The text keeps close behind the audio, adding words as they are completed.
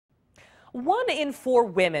1 in 4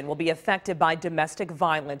 women will be affected by domestic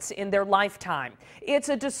violence in their lifetime. It's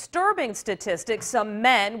a disturbing statistic some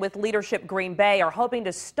men with leadership Green Bay are hoping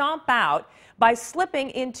to stomp out by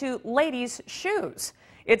slipping into ladies' shoes.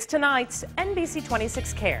 It's tonight's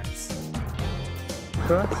NBC26 Cares.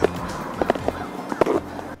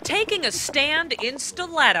 Taking a stand in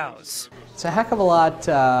stilettos. It's a heck of a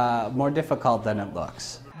lot more difficult than it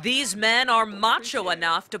looks. These men are macho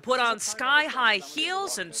enough to put on sky-high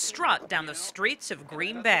heels and strut down the streets of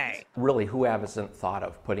Green Bay. Really, who hasn't thought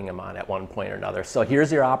of putting them on at one point or another? So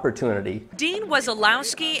here's your opportunity. Dean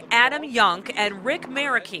Wesolowski, Adam Yunk, and Rick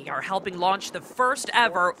Marikey are helping launch the first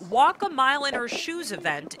ever Walk a Mile in Her Shoes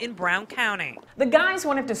event in Brown County. The guys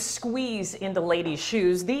won't have to squeeze into ladies'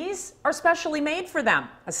 shoes. These are specially made for them,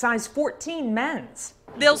 a size 14 men's.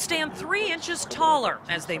 They'll stand 3 inches taller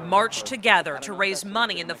as they march together to raise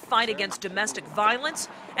money in the fight against domestic violence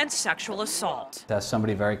and sexual assault.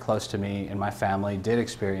 Somebody very close to me in my family did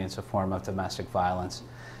experience a form of domestic violence,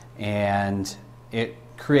 and it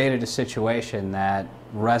created a situation that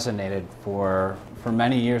resonated for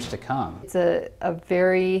many years to come. It's a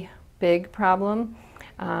very big problem.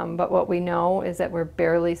 But what we know is that we're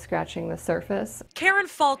barely scratching the surface. Karen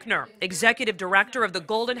Faulkner, executive director of the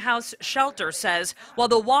Golden House Shelter, says while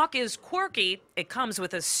the walk is quirky, it comes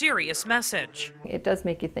with a serious message. It does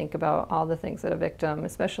make you think about all the things that a victim,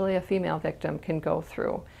 especially a female victim, can go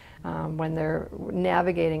through when they're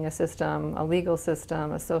navigating a system, a legal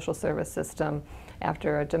system, a social service system,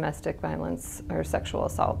 after a domestic violence or sexual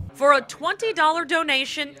assault. For a $20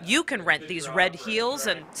 donation, you can rent these red heels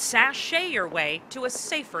and sashay your way to a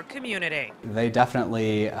safer community. They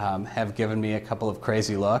definitely have given me a couple of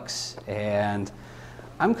crazy looks, and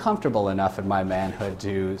I'm comfortable enough in my manhood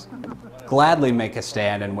to gladly make a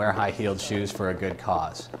stand and wear high-heeled shoes for a good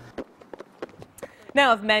cause.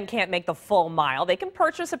 Now, if men can't make the full mile, they can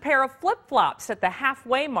purchase a pair of flip-flops at the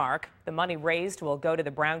halfway mark. The money raised will go to the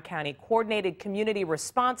Brown County Coordinated Community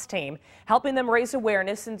Response Team, helping them raise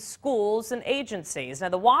awareness in schools and agencies. Now,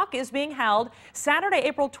 the walk is being held Saturday,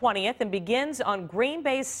 April 20th and begins on Green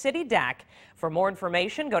Bay's city deck. For more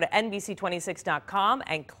information, go to NBC26.com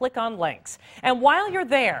and click on links. And while you're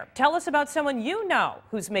there, tell us about someone you know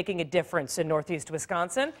who's making a difference in Northeast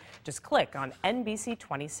Wisconsin. Just click on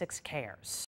NBC26 Cares.